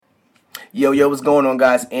Yo, what's going on,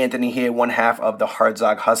 guys? Anthony here, one half of the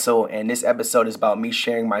Hardzog Hustle, and this episode is about me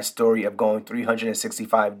sharing my story of going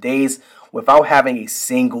 365 days without having a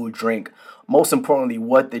single drink. Most importantly,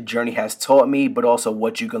 what the journey has taught me, but also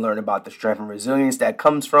what you can learn about the strength and resilience that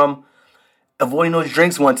comes from avoiding those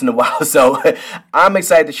drinks once in a while. So I'm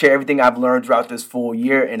excited to share everything I've learned throughout this full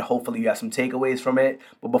year, and hopefully you have some takeaways from it.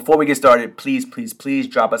 But before we get started, please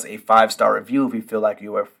drop us a 5-star review if you feel like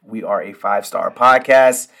we are a 5-star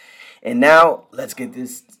podcast. And now, let's get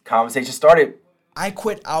this conversation started. I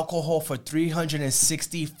quit alcohol for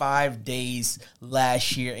 365 days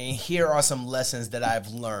last year, and here are some lessons that I've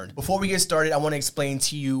learned. Before we get started, I want to explain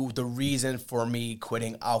to you the reason for me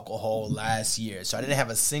quitting alcohol last year. So I didn't have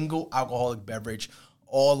a single alcoholic beverage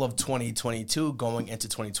all of 2022 going into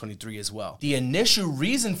 2023 as well. The initial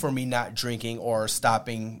reason for me not drinking or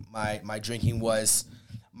stopping my drinking was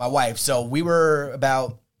my wife. So we were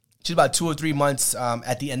she's about 2 or 3 months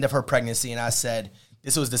at the end of her pregnancy, and I said,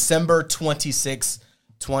 this was December 26,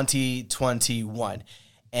 2021.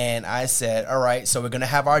 And I said, all right, so we're going to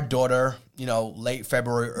have our daughter, late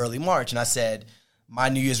February, early March. And I said, my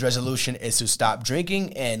New Year's resolution is to stop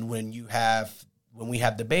drinking. And when we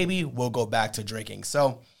have the baby, we'll go back to drinking.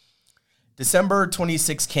 So December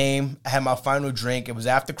 26 came. I had my final drink. It was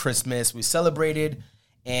after Christmas. We celebrated.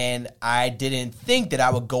 And I didn't think that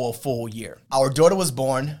I would go a full year. Our daughter was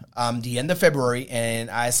born the end of February,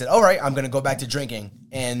 and I said, all right, I'm going to go back to drinking.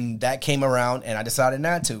 And that came around, and I decided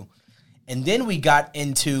not to. And then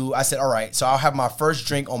I said, all right, so I'll have my first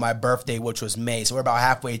drink on my birthday, which was May. So we're about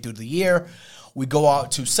halfway through the year. We go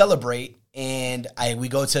out to celebrate, and we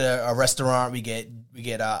go to a restaurant. We get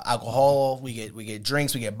alcohol, we get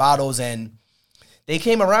drinks, we get bottles, and they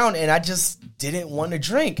came around, and I just didn't want to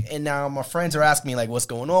drink. And now my friends are asking me, like, what's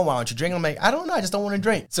going on? Why don't you drink? I'm like, I don't know. I just don't want to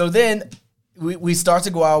drink. So then we start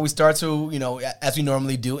to go out. We start to, as we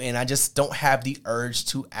normally do, and I just don't have the urge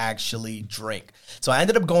to actually drink. So I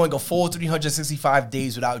ended up going a full 365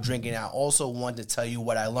 days without drinking. I also want to tell you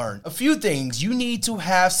what I learned. A few things. You need to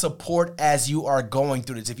have support as you are going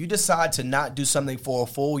through this. If you decide to not do something for a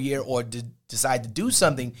full year or decide to do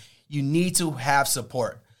something, you need to have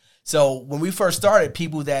support. So when we first started,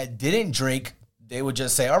 people that didn't drink, they would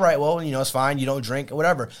just say, all right, well, it's fine. You don't drink or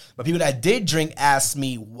whatever. But people that did drink asked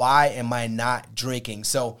me, why am I not drinking?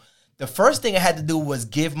 So the first thing I had to do was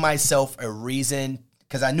give myself a reason,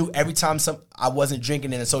 because I knew every time I wasn't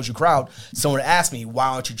drinking in a social crowd, someone asked me, why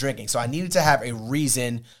aren't you drinking? So I needed to have a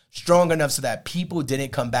reason strong enough so that people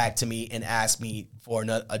didn't come back to me and ask me for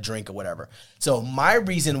a drink or whatever. So my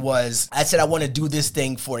reason was, I said I want to do this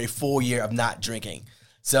thing for a full year of not drinking.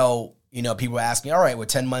 So, people ask me, all right, we're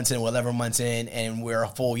 10 months in, we're 11 months in, and we're a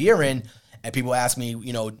full year in. And people ask me,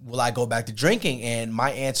 will I go back to drinking? And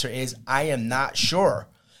my answer is, I am not sure.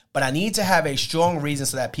 But I need to have a strong reason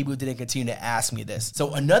so that people didn't continue to ask me this.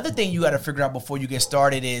 So another thing you got to figure out before you get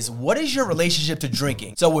started is, what is your relationship to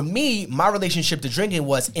drinking? So with me, my relationship to drinking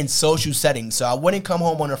was in social settings. So I wouldn't come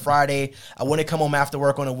home on a Friday. I wouldn't come home after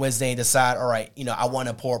work on a Wednesday and decide, all right, I want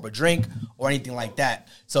to pour up a drink or anything like that.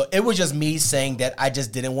 So it was just me saying that I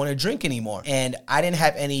just didn't want to drink anymore. And I didn't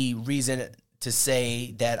have any reason to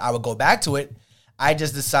say that I would go back to it. I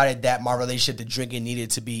just decided that my relationship to drinking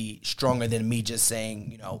needed to be stronger than me just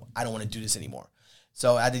saying, I don't want to do this anymore.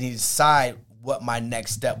 So I didn't decide what my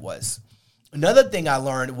next step was. Another thing I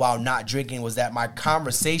learned while not drinking was that my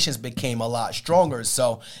conversations became a lot stronger.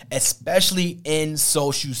 So especially in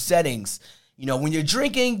social settings, when you're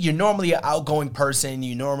drinking, you're normally an outgoing person.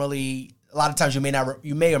 A lot of times you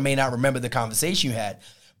may or may not remember the conversation you had.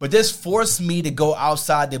 But this forced me to go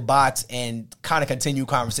outside the box and kind of continue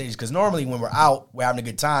conversations. Because normally when we're out, we're having a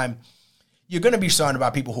good time, you're going to be surrounded by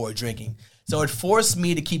people who are drinking. So it forced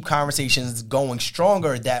me to keep conversations going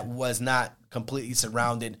stronger that was not completely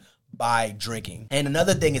surrounded by drinking. And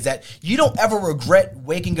another thing is that you don't ever regret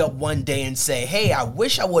waking up one day and say, hey, I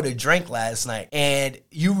wish I would have drank last night. And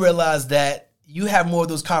you realize that you have more of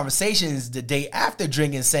those conversations the day after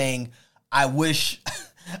drinking saying, I wish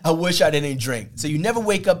I didn't drink. So you never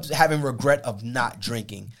wake up having regret of not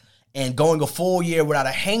drinking. And going a full year without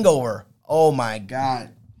a hangover, oh my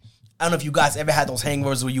God. I don't know if you guys ever had those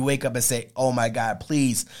hangovers where you wake up and say, oh my God,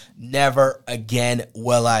 please, never again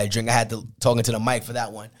will I drink. I had to talk into the mic for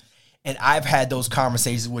that one. And I've had those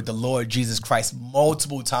conversations with the Lord Jesus Christ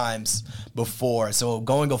multiple times before. So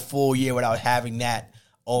going a full year without having that,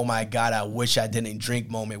 oh my God, I wish I didn't drink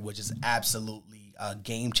moment, which is absolutely a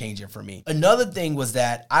game changer for me. Another thing was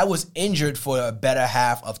that I was injured for a better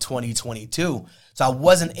half of 2022. So I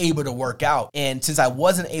wasn't able to work out. And since I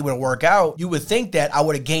wasn't able to work out, you would think that I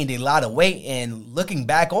would have gained a lot of weight. And looking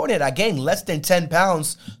back on it, I gained less than 10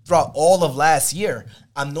 pounds throughout all of last year.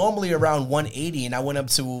 I'm normally around 180 and I went up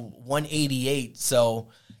to 188. So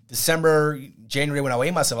January when I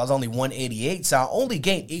weighed myself, I was only 188. So I only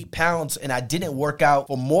gained 8 pounds and I didn't work out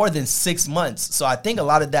for more than 6 months. So I think a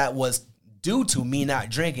lot of that was due to me not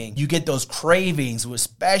drinking. You get those cravings,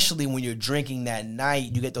 especially when you're drinking that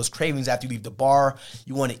night. You get those cravings after you leave the bar.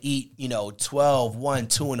 You want to eat, 12, 1,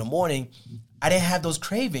 2 in the morning. I didn't have those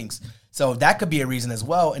cravings. So that could be a reason as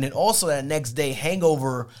well. And then also that next day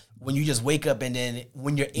hangover, when you just wake up and then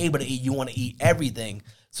when you're able to eat, you want to eat everything.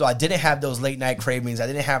 So I didn't have those late night cravings. I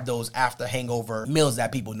didn't have those after hangover meals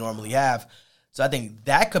that people normally have. So I think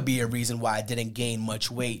that could be a reason why I didn't gain much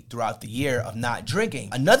weight throughout the year of not drinking.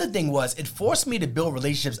 Another thing was it forced me to build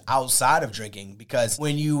relationships outside of drinking, because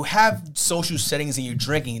when you have social settings and you're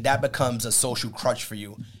drinking, that becomes a social crutch for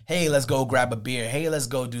you. Hey, let's go grab a beer. Hey, let's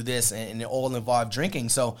go do this. And it all involved drinking.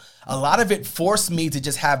 So a lot of it forced me to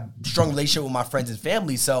just have strong relationship with my friends and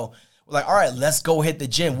family. So we're like, all right, let's go hit the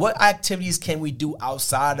gym. What activities can we do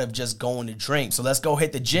outside of just going to drink? So let's go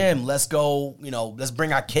hit the gym. Let's go, let's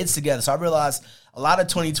bring our kids together. So I realized a lot of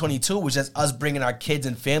 2022 was just us bringing our kids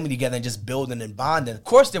and family together and just building and bonding. Of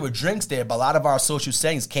course, there were drinks there, but a lot of our social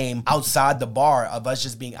settings came outside the bar, of us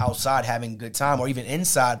just being outside, having a good time, or even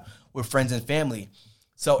inside with friends and family.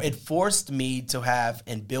 So it forced me to have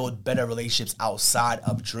and build better relationships outside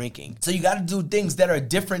of drinking. So you got to do things that are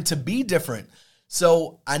different to be different.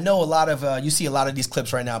 So I know a lot of, you see a lot of these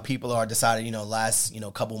clips right now, people are deciding, last,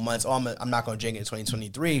 couple months, I'm not going to drink in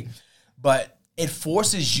 2023, but it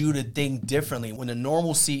forces you to think differently. When the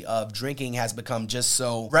normalcy of drinking has become just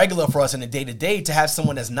so regular for us in the day-to-day, to have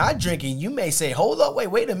someone that's not drinking, you may say, hold up,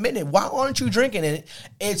 wait a minute, why aren't you drinking? And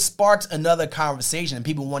it sparks another conversation, and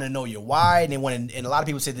people want to know your why, and and a lot of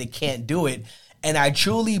people say they can't do it. And I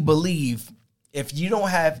truly believe if you don't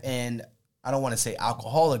have I don't want to say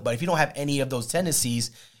alcoholic, but if you don't have any of those tendencies,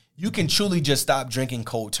 you can truly just stop drinking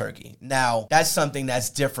cold turkey. Now, that's something that's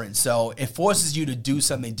different. So it forces you to do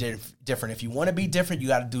something different. If you want to be different, you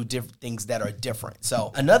got to do things that are different.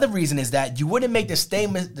 So another reason is that you wouldn't make the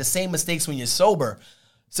same mistakes when you're sober.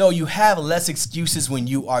 So you have less excuses when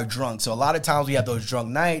you are drunk. So a lot of times we have those drunk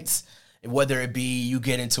nights, whether it be you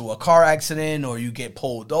get into a car accident or you get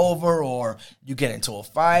pulled over or you get into a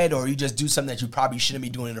fight or you just do something that you probably shouldn't be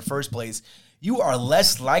doing in the first place. You are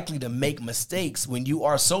less likely to make mistakes when you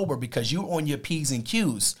are sober because you're on your P's and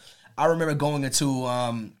Q's. I remember going into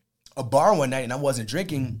a bar one night and I wasn't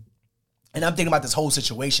drinking, and I'm thinking about this whole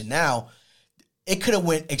situation now. It could have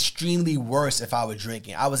went extremely worse if I was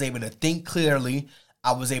drinking. I was able to think clearly.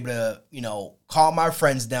 I was able to, calm my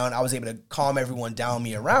friends down. I was able to calm everyone down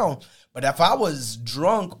me around. But if I was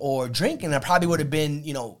drunk or drinking, I probably would have been,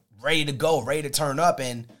 ready to go, ready to turn up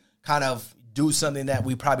and kind of do something that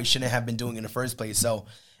we probably shouldn't have been doing in the first place. So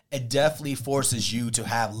it definitely forces you to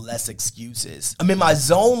have less excuses. I'm in my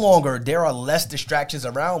zone longer. There are less distractions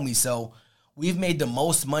around me. So we've made the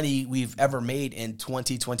most money we've ever made in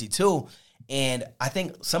 2022. And I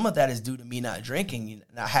think some of that is due to me not drinking,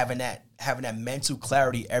 not having that mental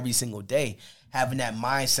clarity every single day, having that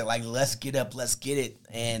mindset, like, let's get up, let's get it.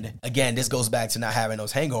 And again, this goes back to not having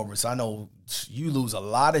those hangovers. So I know you lose a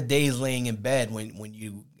lot of days laying in bed when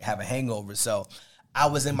you have a hangover. So I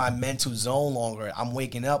was in my mental zone longer. I'm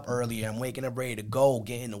waking up earlier. I'm waking up ready to go,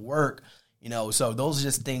 getting to work. So those are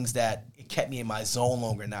just things that it kept me in my zone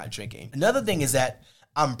longer, not drinking. Another thing is that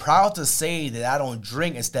I'm proud to say that I don't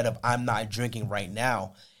drink instead of I'm not drinking right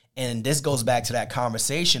now. And this goes back to that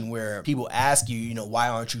conversation where people ask you, why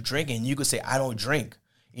aren't you drinking? And you could say, I don't drink.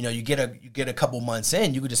 You get a couple months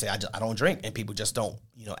in, you could just say, I don't drink. And people just don't,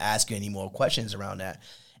 ask you any more questions around that.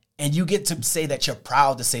 And you get to say that you're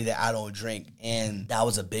proud to say that I don't drink. And that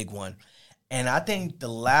was a big one. And I think the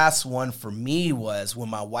last one for me was when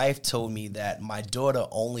my wife told me that my daughter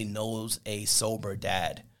only knows a sober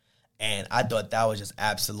dad. And I thought that was just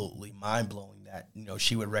absolutely mind-blowing that,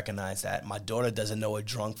 she would recognize that. My daughter doesn't know a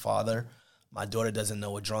drunk father. My daughter doesn't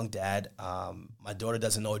know a drunk dad. My daughter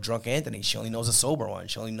doesn't know a drunk Anthony. She only knows a sober one.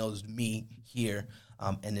 She only knows me here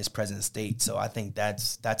in this present state. So I think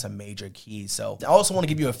that's a major key. So I also want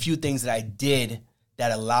to give you a few things that I did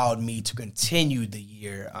that allowed me to continue the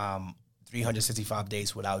year 365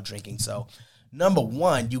 days without drinking. So number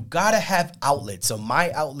one, you got to have outlets. So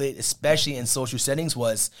my outlet, especially in social settings,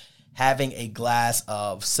 was having a glass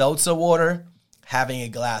of seltzer water, having a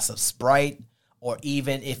glass of Sprite, or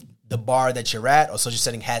even if the bar that you're at or social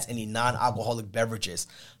setting has any non-alcoholic beverages,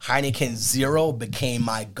 Heineken Zero became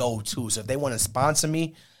my go-to. So if they want to sponsor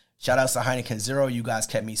me, shout out to Heineken Zero. You guys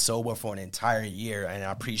kept me sober for an entire year, and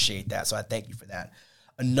I appreciate that. So I thank you for that.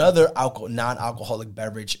 Another non-alcoholic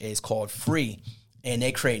beverage is called Free, and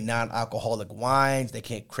they create non-alcoholic wines. They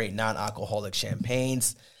can create non-alcoholic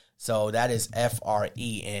champagnes. So that is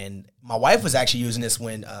FRE. And my wife was actually using this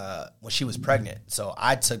when she was pregnant. So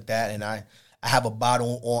I took that, and I have a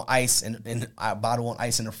bottle on ice and a bottle on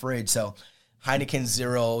ice in the fridge. So Heineken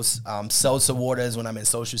Zeros, seltzer waters when I'm in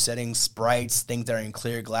social settings, Sprites, things that are in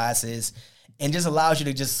clear glasses, and just allows you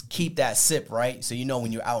to just keep that sip, right? So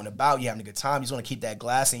when you're out and about, you're having a good time, you just want to keep that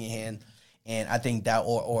glass in your hand. And I think that,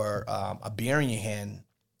 or a beer in your hand,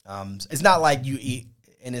 it's not like you eat,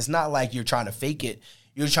 and it's not like you're trying to fake it.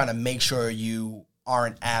 You're trying to make sure you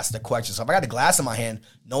aren't asked the question. So if I got a glass in my hand,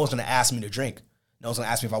 no one's going to ask me to drink. No one's going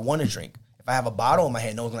to ask me if I want to drink. If I have a bottle in my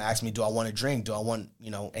hand, no one's going to ask me, do I want to drink? Do I want,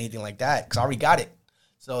 anything like that? Because I already got it.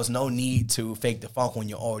 So there's no need to fake the funk when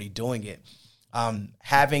you're already doing it.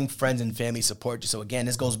 Having friends and family support you. So again,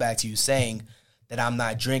 this goes back to you saying that I'm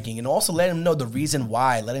not drinking, and also let them know the reason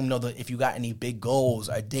why. Let them know that if you got any big goals,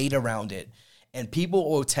 a date around it. And people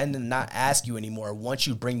will tend to not ask you anymore once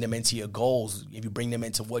you bring them into your goals, if you bring them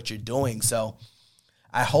into what you're doing. So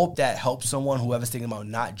I hope that helps someone, whoever's thinking about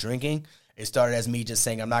not drinking. It started as me just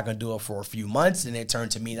saying I'm not going to do it for a few months, and it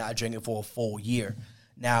turned to me not drinking for a full year.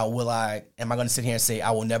 Now, am I going to sit here and say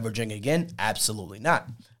I will never drink again? Absolutely not.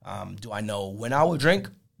 Do I know when I will drink?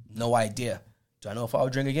 No idea. Do I know if I will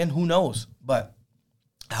drink again? Who knows? But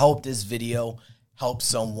I hope this video helps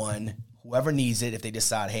someone, whoever needs it, if they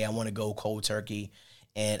decide, hey, I want to go cold turkey.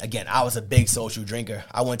 And again, I was a big social drinker.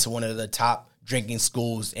 I went to one of the top drinking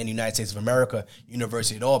schools in the United States of America,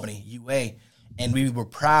 University of Albany, UA, and we were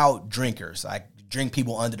proud drinkers. Like, drink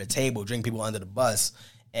people under the table, drink people under the bus,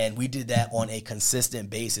 and we did that on a consistent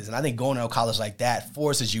basis. And I think going to a college like that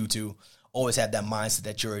forces you to always have that mindset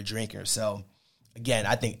that you're a drinker. So again,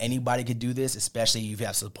 I think anybody could do this, especially if you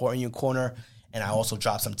have support in your corner. And I also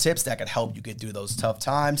dropped some tips that could help you get through those tough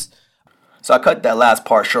times. So I cut that last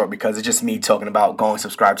part short because it's just me talking about going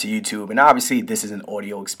subscribe to YouTube. And obviously this is an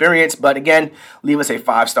audio experience. But again, leave us a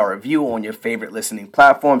 5-star review on your favorite listening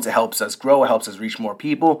platforms. It helps us grow. It helps us reach more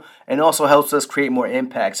people. And also helps us create more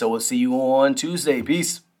impact. So we'll see you on Tuesday.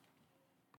 Peace.